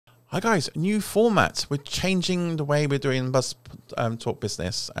Hi guys, new format. We're changing the way we're doing BuzzTalk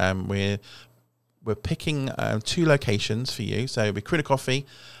Business. We're picking 2 locations for you. So it'll be Crew Coffee,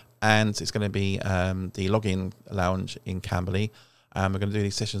 and it's going to be the Login Lounge in Camberley. We're going to do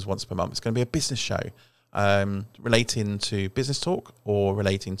these sessions once per month. It's going to be a business show relating to business talk or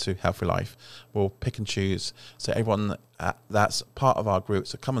relating to healthy life. We'll pick and choose. So everyone that's part of our group,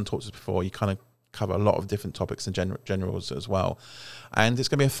 so come and talk to us before, you kind of cover a lot of different topics and generals as well, and it's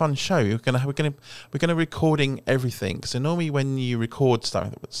going to be a fun show. We're going to recording everything. So normally when you record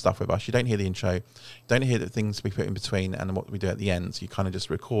stuff with us, you don't hear the intro, you don't hear the things we put in between and what we do at the end. So you kind of just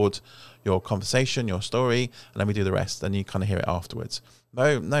record your conversation, your story, and then we do the rest, and you kind of hear it afterwards.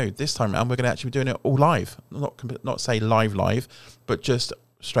 No, this time around we're going to actually be doing it all live, not say live, but just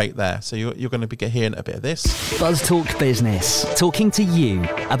straight there. So you're going to be hearing a bit of this. BuzzTalk Business, talking to you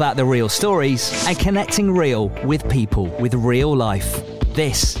about the real stories and connecting real with people with real life.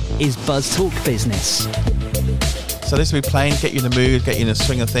 This is BuzzTalk Business. So this will be playing, get you in the mood, get you in the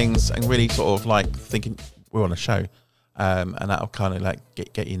swing of things, and really sort of like thinking we're on a show. And that'll kind of like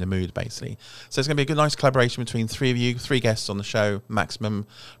get you in the mood, basically. So it's going to be a good, nice collaboration between 3 of you, 3 guests on the show maximum,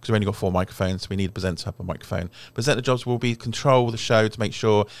 because we've only got 4 microphones, so we need a presenter to have a microphone. Presenter jobs will be control the show to make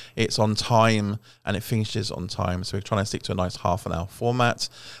sure it's on time and it finishes on time. So we're trying to stick to a nice half-an-hour format,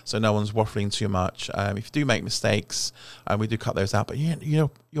 so no one's waffling too much. If you do make mistakes, we do cut those out. But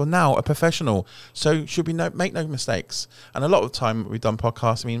you're now a professional, so should we make no mistakes. And a lot of the time we've done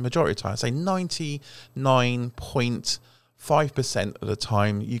podcasts, I mean, majority of the time, I say 99.5% of the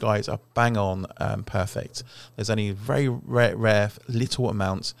time, you guys are bang on perfect. There's only very rare little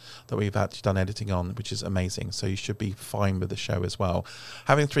amounts that we've actually done editing on, which is amazing. So you should be fine with the show as well.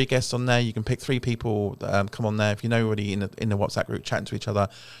 Having 3 guests on there, you can pick 3 people come on there. If you know already in the WhatsApp group chatting to each other,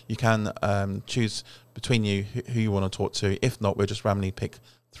 you can choose between you who you want to talk to. If not, we'll just randomly pick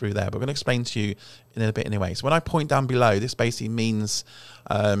through there. But we're going to explain to you in a bit anyway. So when I point down below, this basically means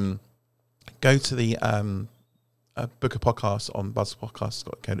go to the book a podcast on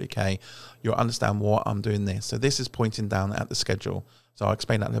buzzpodcast.co.uk. You'll understand what I'm doing this. So this is pointing down at the schedule. So I'll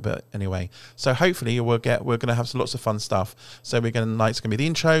explain that a little bit anyway. So hopefully we're going to have lots of fun stuff. So it's going to be the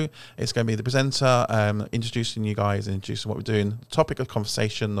intro. It's going to be the presenter introducing you guys, introducing what we're doing, the topic of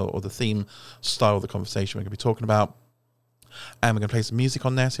conversation or the theme style of the conversation we're going to be talking about. And we're going to play some music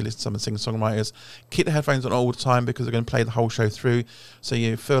on there, so you listen to some of the singer-songwriters. Keep the headphones on all the time, because we're going to play the whole show through, so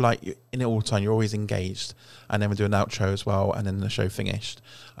you feel like you're in it all the time, you're always engaged. And then we'll do an outro as well, and then the show finished.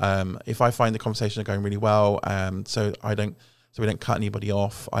 If I find the conversation going really well, so we don't cut anybody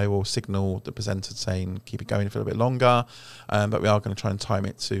off, I will signal the presenter saying keep it going for a little bit longer. But we are going to try and time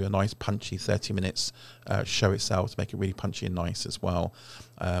it to a nice punchy 30 minutes show itself, to make it really punchy and nice as well,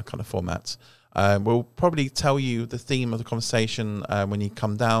 kind of format. We'll probably tell you the theme of the conversation when you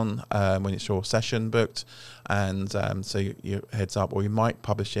come down, when it's your session booked, and so you heads up, or we might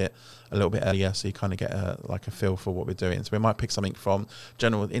publish it a little bit earlier, so you kind of get a feel for what we're doing. So we might pick something from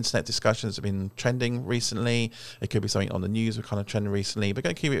general internet discussions that have been trending recently. It could be something on the news we're kind of trending recently. We're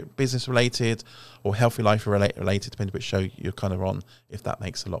going to keep it business related or healthy life related, depending which show you're kind of on, if that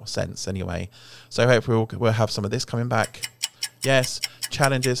makes a lot of sense anyway. So hopefully we'll have some of this coming back. Yes,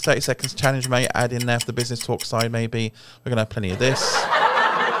 challenges, 30 seconds challenge, mate. Add in there for the business talk side, maybe. We're going to have plenty of this.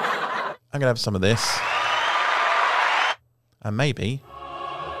 I'm going to have some of this. And maybe.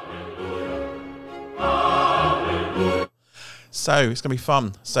 So it's going to be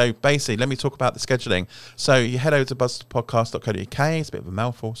fun. So basically, let me talk about the scheduling. So you head over to buzzpodcast.co.uk. It's a bit of a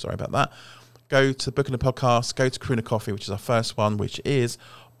mouthful. Sorry about that. Go to Booking a Podcast. Go to Crew Coffee, which is our first one, which is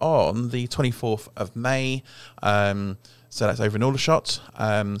on the 24th of May. So that's over in Aldershot.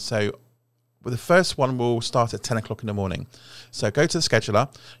 So the first one will start at 10 o'clock in the morning. So go to the scheduler.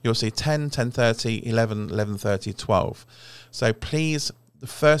 You'll see 10, 10:30, 11, 11:30, 12. So please, the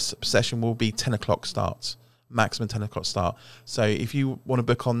first session will be 10 o'clock start, maximum 10 o'clock start. So if you want to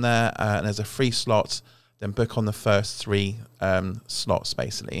book on there and there's a free slot, then book on the first 3 slots,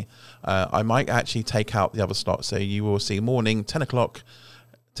 basically. I might actually take out the other slots. So you will see morning, 10 o'clock,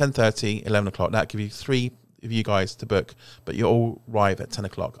 10:30, 11 o'clock. That'll give you 3 of you guys to book, but you all arrive at 10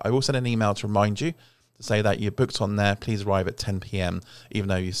 o'clock. I will send an email to remind you to say that you're booked on there. Please arrive at 10 p.m, even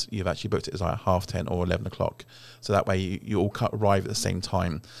though you've actually booked it as like 10:30 or 11 o'clock. So that way you all arrive at the same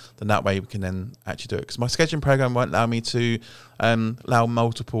time. Then that way we can then actually do it. Because my scheduling program won't allow me to allow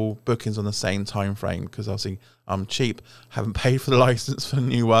multiple bookings on the same time frame, because obviously I'm cheap, haven't paid for the license for the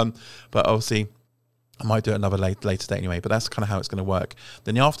new one, but obviously I might do it another later date anyway, but that's kind of how it's going to work.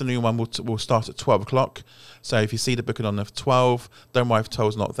 Then the afternoon one will start at 12 o'clock. So if you see the booking on the 12, don't worry if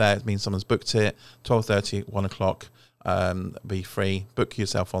 12's not there. It means someone's booked it. 12:30, 1 o'clock. be free. Book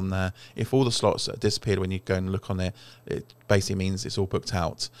yourself on there. If all the slots disappeared when you go and look on it, it basically means it's all booked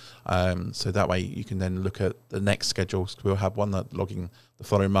out. So that way you can then look at the next schedule. We'll have one that logging the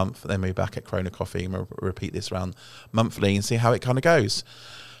following month, then we'll be back at Corona Coffee, and we'll repeat this round monthly and see how it kind of goes.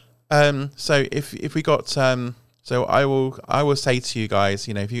 So if we got so I will say to you guys,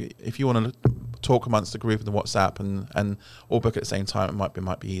 if you want to talk amongst the group in the WhatsApp and all book at the same time, it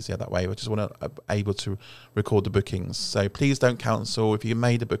might be easier that way. I just want to able to record the bookings. So please don't cancel. If you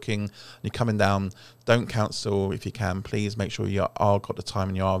made a booking and you're coming down, don't cancel if you can. Please make sure you are got the time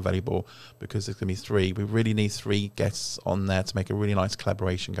and you are available, because there's going to be 3. We really need 3 guests on there to make a really nice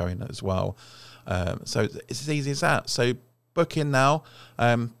collaboration going as well. So it's as easy as that. So book in now,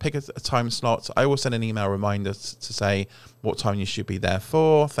 pick a time slot. I will send an email reminder to say what time you should be there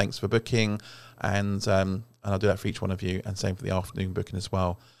for. Thanks for booking. And I'll do that for each one of you, and same for the afternoon booking as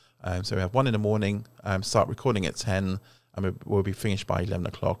well. So we have 1 in the morning, start recording at 10, and we'll be finished by 11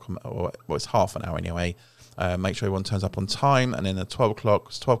 o'clock, or well, it's half an hour anyway. Make sure everyone turns up on time, and then at 12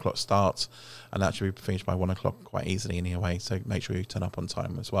 o'clock starts, and that should be finished by 1 o'clock quite easily anyway. So make sure you turn up on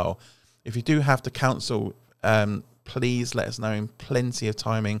time as well. If you do have to cancel, please let us know in plenty of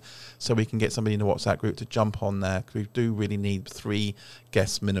timing so we can get somebody in the WhatsApp group to jump on there, because we do really need 3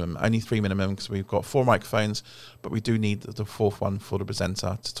 guests minimum, only 3 minimum, because we've got 4 microphones, but we do need the 4th one for the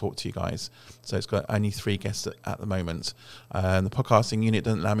presenter to talk to you guys. So it's got only 3 guests at the moment. The podcasting unit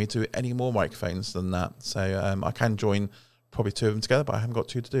doesn't allow me to do any more microphones than that. So I can join probably 2 of them together, but I haven't got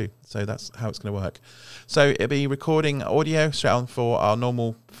 2 to do. So that's how it's going to work. So it'll be recording audio straight on for our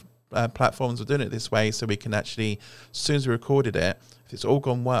normal platforms. We're doing it this way so we can actually, as soon as we recorded it, if it's all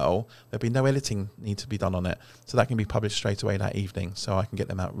gone well, there'll be no editing need to be done on it, so that can be published straight away that evening, so I can get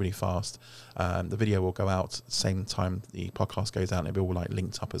them out really fast. The video will go out at the same time the podcast goes out, and it'll be all like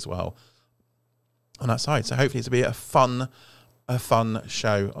linked up as well on that side. So hopefully it'll be a fun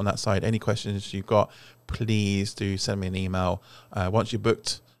show on that side. Any questions you've got, please do send me an email. Once you're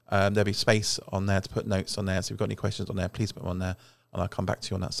booked, there'll be space on there to put notes on there, so if you've got any questions on there, please put them on there, and I'll come back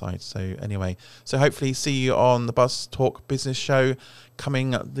to you on that side. So anyway, so hopefully see you on the BuzzTalk Business Show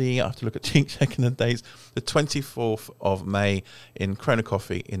coming I have to look at checking the dates, the 24th of May in Corona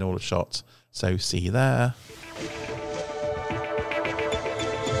Coffee in Aldershot. So see you there.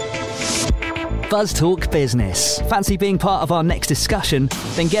 BuzzTalk Business. Fancy being part of our next discussion?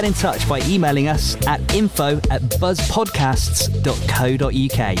 Then get in touch by emailing us at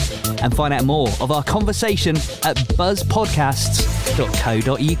info@buzzpodcasts.co.uk and find out more of our conversation at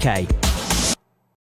buzzpodcasts.co.uk.